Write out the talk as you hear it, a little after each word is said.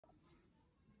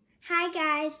Hi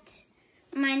guys,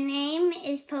 my name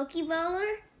is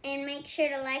Pokebowler, and make sure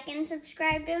to like and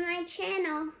subscribe to my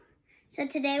channel. So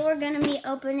today we're going to be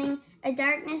opening a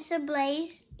Darkness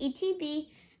Ablaze ETB,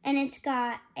 and it's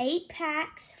got 8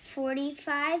 packs,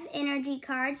 45 energy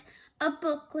cards, a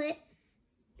booklet,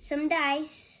 some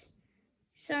dice,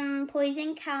 some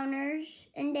poison counters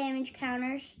and damage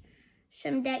counters,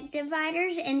 some deck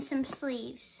dividers, and some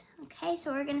sleeves. Okay,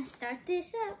 so we're going to start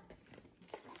this up.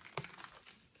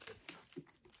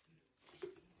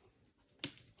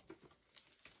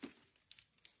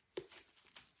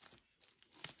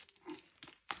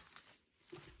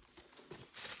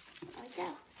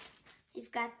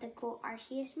 We've got the cool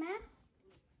Arceus map,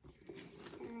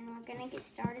 and then we're gonna get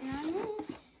started on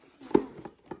this. Yeah.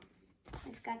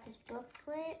 We've got this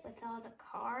booklet with all the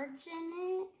cards in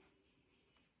it,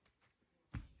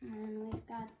 and then we've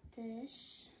got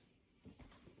this,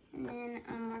 and then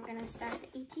we're gonna start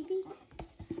the ETB.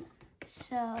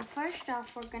 So first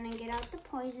off, we're gonna get out the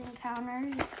poison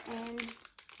counters, and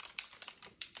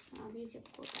oh, these are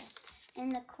cool dice,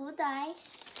 and the cool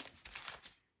dice,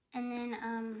 and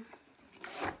then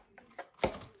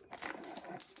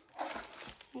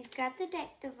we've got the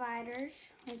deck dividers.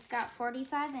 We've got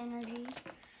 45 energies.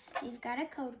 We've got a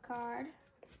code card.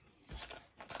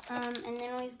 And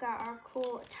then we've got our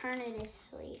cool Eternatus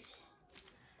sleeves.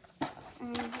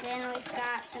 And then we've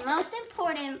got the most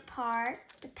important part,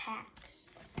 the packs.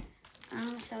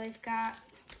 So we've got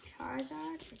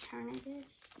Charizard, Eternatus,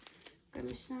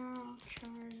 Grimmsnarl,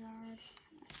 Charizard,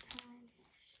 Eternatus.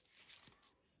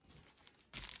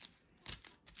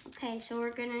 Okay, so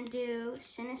we're gonna do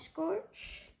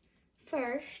Cinescorch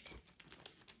first.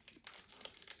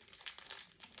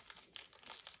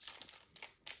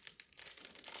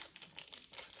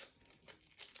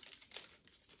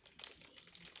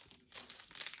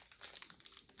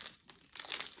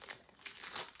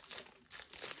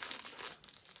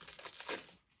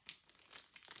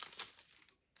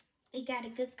 We got a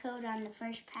good code on the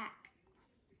first pack.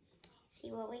 See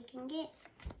what we can get.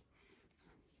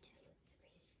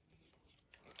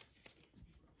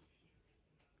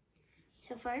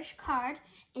 So first card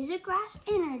is a grass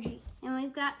energy, and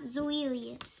we've got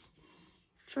Zoelius,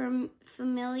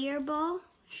 Familiar Ball,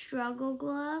 Struggle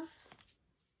Gloves,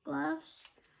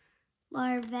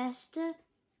 Larvesta,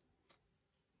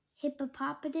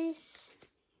 Hippopotamus,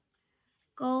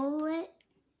 Golett,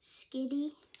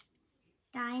 Skitty,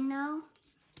 Dino,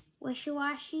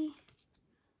 Wishiwashi,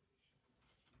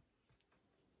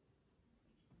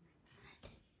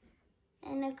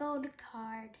 and a gold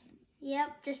card.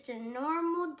 Yep, just a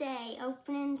normal day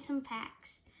opening some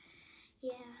packs.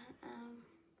 Yeah,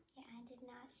 I did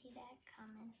not see that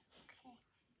coming. Okay.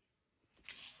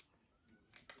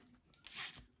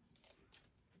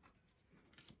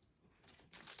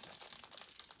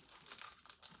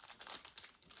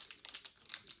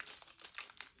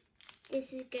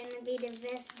 This is gonna be the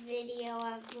best video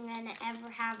I'm gonna ever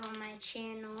have on my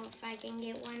channel if I can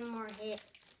get one more hit.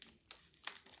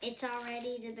 It's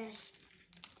already the best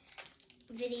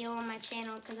video on my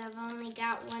channel because I've only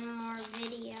got one more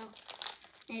video.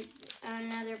 It's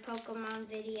another Pokemon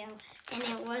video, and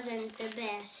it wasn't the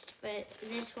best, but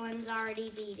this one's already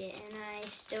beat it, and I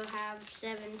still have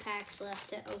 7 packs left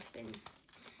to open,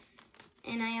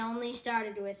 and I only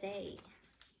started with 8. Man, I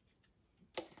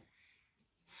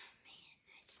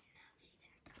did not see that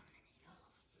coming at all.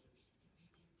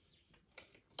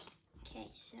 Okay,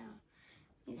 so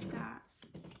we've got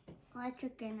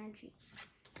Electric Energy,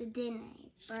 the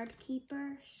Dedenne,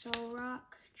 Birdkeeper, Solrock,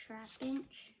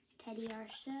 Trapinch,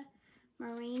 Teddiursa,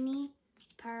 Marini,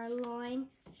 Purloin,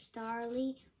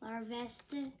 Starly,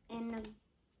 Larvesta, and a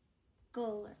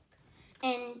Golurk.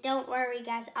 And don't worry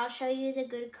guys, I'll show you the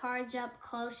good cards up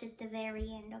close at the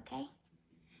very end, okay?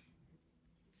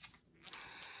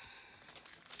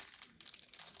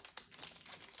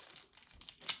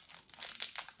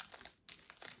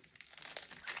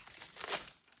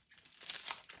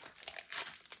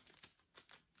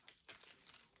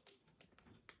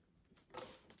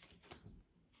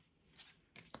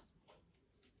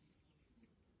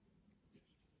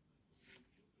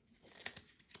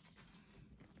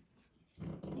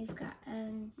 We've got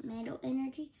a Metal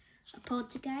Energy, a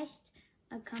Poltergeist,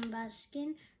 a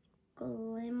Combuskin,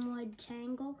 Glimwood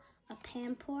Tangle, a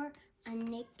Pampor, a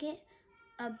Nickit,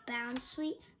 a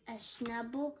Bounsweet, a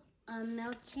Snubble, a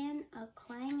Meltan, a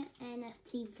Clang, and a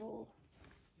Thievul.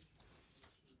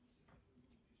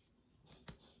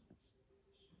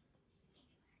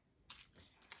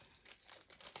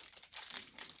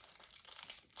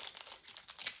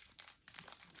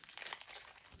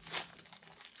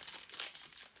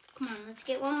 Come on, let's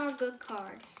get one more good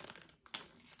card.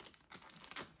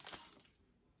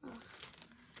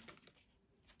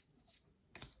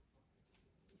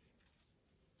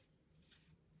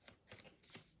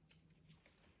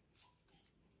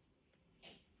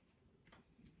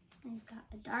 We've got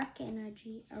a Dark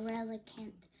Energy, a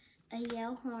Relicanth, a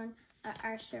Yellhorn, a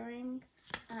Ursaring,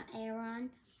 a Aeron,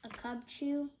 a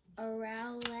Cubchoo, a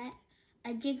Rowlet, a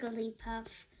Jigglypuff,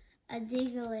 a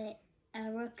Diglett, a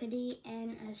Rookity,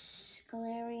 and a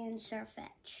Scalarian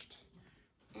Surfetched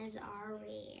as our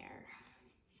rare.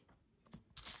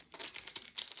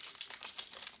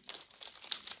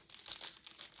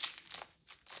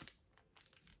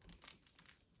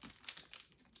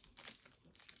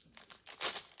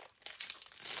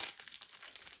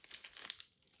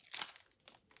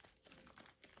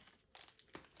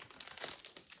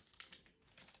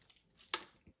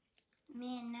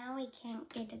 Man, now we can't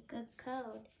get a good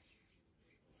code.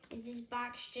 Is this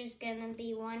box just gonna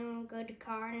be one good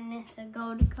card and it's a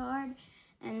gold card?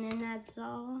 And then that's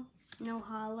all? No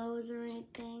hollows or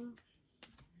anything?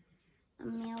 A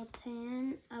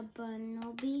Miltank, a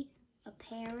Bunnelby, a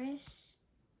Paris,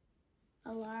 a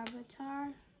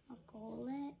Larvitar, a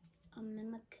Golett, a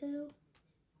Mimikyu,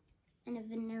 and a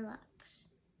Vanillux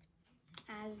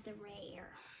as the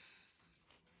rare.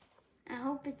 I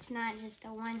hope it's not just a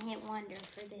one-hit wonder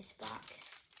for this box.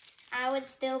 I would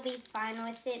still be fine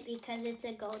with it because it's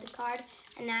a gold card,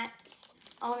 and that's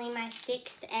only my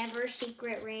 6th ever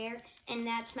secret rare, and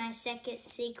that's my 2nd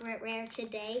secret rare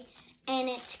today. And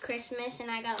it's Christmas,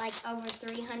 and I got like over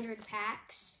 300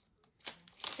 packs.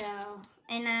 So,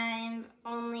 and I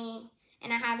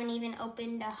haven't even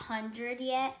opened 100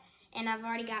 yet, and I've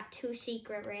already got 2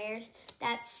 secret rares.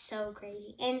 That's so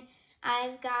crazy. And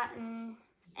I got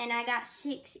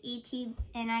 6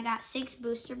 and I got 6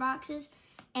 booster boxes,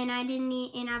 and I've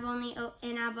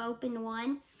opened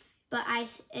 1, but I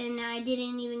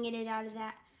didn't even get it out of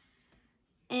that.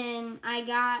 And I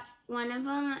got one of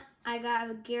them. I got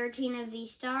a Giratina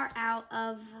V-Star out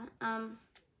of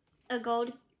a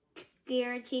gold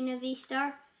Giratina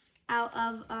V-Star out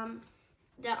of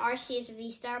the Arceus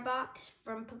V-Star box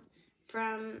from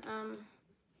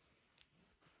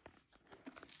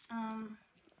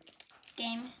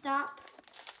GameStop.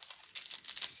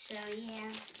 So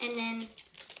yeah, and then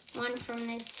one from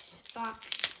this box.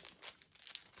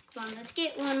 Come on, let's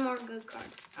get one more good card.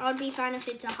 I would be fine if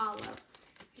it's a hollow.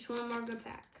 Just one more good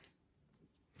pack.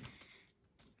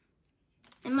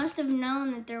 They must have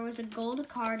known that there was a gold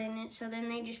card in it, so then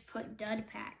they just put dud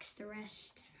packs the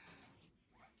rest.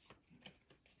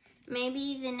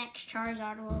 Maybe the next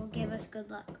Charizard will give us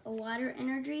good luck. A Water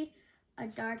Energy, a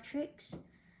Dartrix,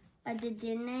 a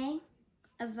Dedenne,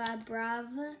 a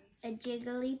Vibrava, a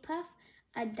Jigglypuff,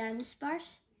 a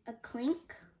Dunsparce, a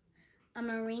Clink, a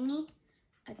Marini,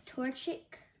 a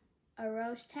Torchic, a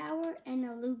Rose Tower, and a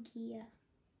Lugia.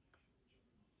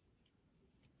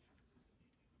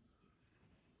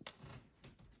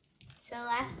 So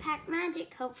last pack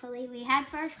magic, hopefully. We had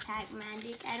first pack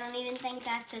magic. I don't even think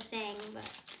that's a thing, but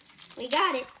we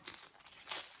got it.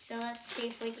 So let's see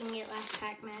if we can get last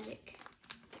pack magic.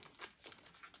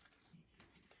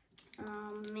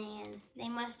 Oh man, they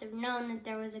must have known that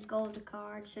there was a gold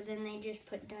card, so then they just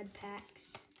put dud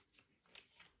packs.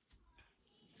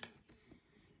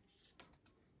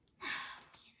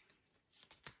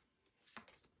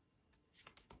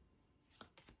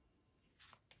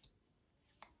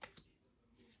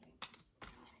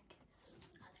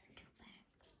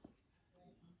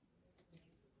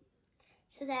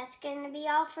 So that's going to be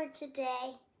all for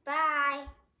today. Bye.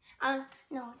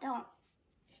 No, don't.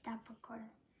 Stop recording.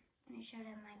 I'm going to show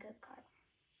them my good card.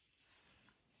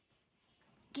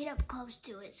 Get up close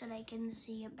to it so they can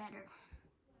see it better.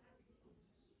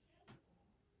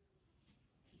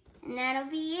 And that'll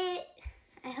be it.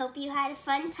 I hope you had a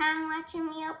fun time watching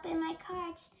me open my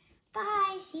cards.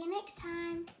 Bye. See you next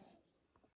time.